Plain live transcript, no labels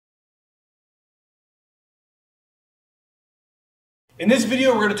In this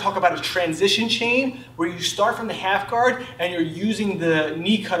video, we're going to talk about a transition chain where you start from the half guard and you're using the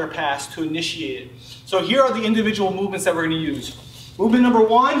knee cutter pass to initiate it. So here are the individual movements that we're going to use. Movement number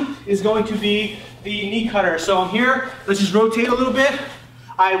one is going to be the knee cutter. So I'm here, let's just rotate a little bit.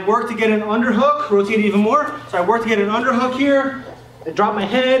 I work to get an underhook, rotate even more. So I work to get an underhook here. I drop my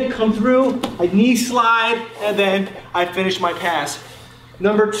head, come through, I knee slide, and then I finish my pass.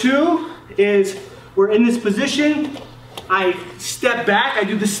 Number two is we're in this position. I step back, I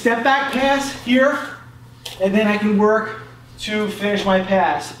do the step back pass here, and then I can work to finish my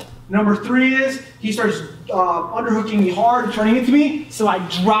pass. Number three is he starts underhooking me hard, turning into me, so I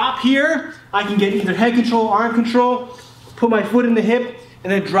drop here. I can get either head control, arm control, put my foot in the hip,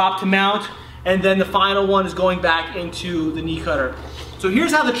 and then drop to mount, and then the final one is going back into the knee cutter. So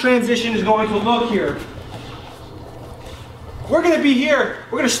here's how the transition is going to look here. We're going to be here,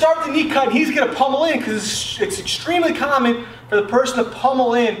 we're going to start the knee cut, and he's going to pummel in because it's extremely common for the person to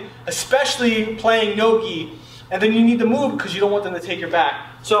pummel in, especially playing no-gi. And then you need to move because you don't want them to take your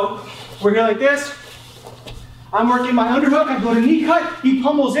back. So we're here like this. I'm working my underhook, I go to knee cut, he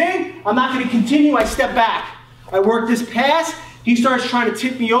pummels in, I'm not going to continue, I step back. I work this pass, he starts trying to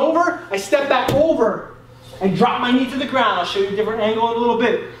tip me over, I step back over and drop my knee to the ground. I'll show you a different angle in a little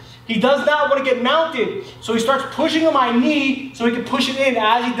bit. He does not want to get mounted, so he starts pushing on my knee so he can push it in.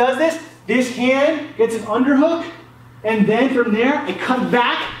 As he does this hand gets an underhook, and then from there I cut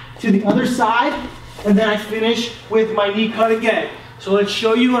back to the other side, and then I finish with my knee cut again. So let's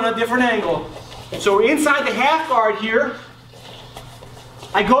show you on a different angle. So we're inside the half guard here.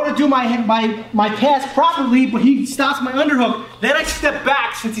 I go to do my pass properly, but he stops my underhook. Then I step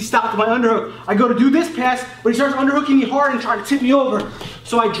back since he stopped my underhook. I go to do this pass, but he starts underhooking me hard and trying to tip me over.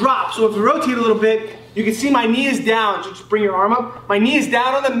 So I drop. So if we rotate a little bit, you can see my knee is down. So just bring your arm up. My knee is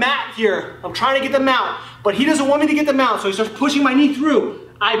down on the mat here. I'm trying to get the mount, but he doesn't want me to get the mount, so he starts pushing my knee through.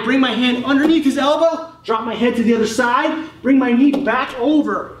 I bring my hand underneath his elbow, drop my head to the other side, bring my knee back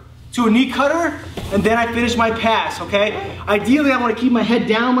over to a knee cutter, and then I finish my pass, okay? Ideally, I want to keep my head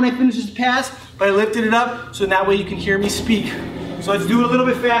down when I finish this pass, but I lifted it up so that way you can hear me speak. So let's do it a little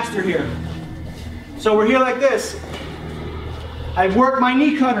bit faster here. So we're here like this. I work my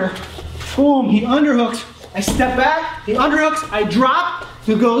knee cutter. Boom, he underhooks. I step back, he underhooks, I drop,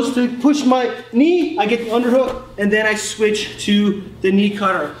 he goes to push my knee, I get the underhook, and then I switch to the knee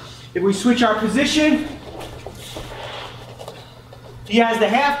cutter. If we switch our position, he has the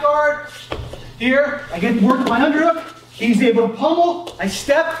half guard here. I get work my underhook. He's able to pummel. I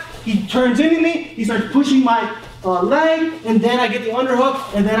step. He turns into me. He starts pushing my leg, and then I get the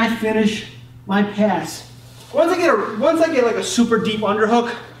underhook, and then I finish my pass. Once I get like a super deep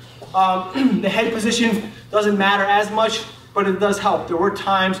underhook, the head position doesn't matter as much, but it does help. There were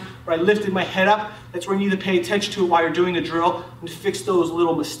times where I lifted my head up. That's where you need to pay attention to it while you're doing the drill and fix those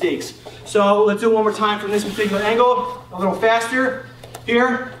little mistakes. So let's do it one more time from this particular angle, a little faster.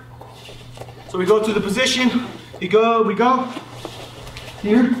 Here, so we go to the position, we go,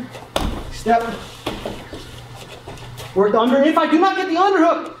 here, step, work the under. If I do not get the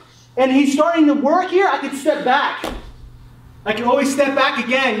underhook and he's starting to work here, I can step back. I can always step back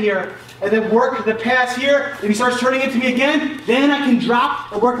again here and then work the pass here. If he starts turning into me again, then I can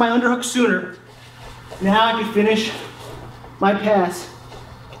drop and work my underhook sooner. Now I can finish my pass.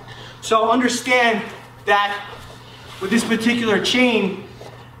 So understand that with this particular chain,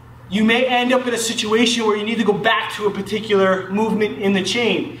 you may end up in a situation where you need to go back to a particular movement in the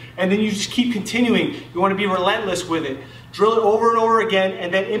chain, and then you just keep continuing. You want to be relentless with it. Drill it over and over again,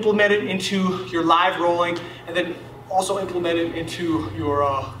 and then implement it into your live rolling, and then also implement it into your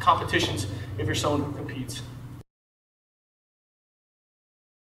competitions if you're someone who competes.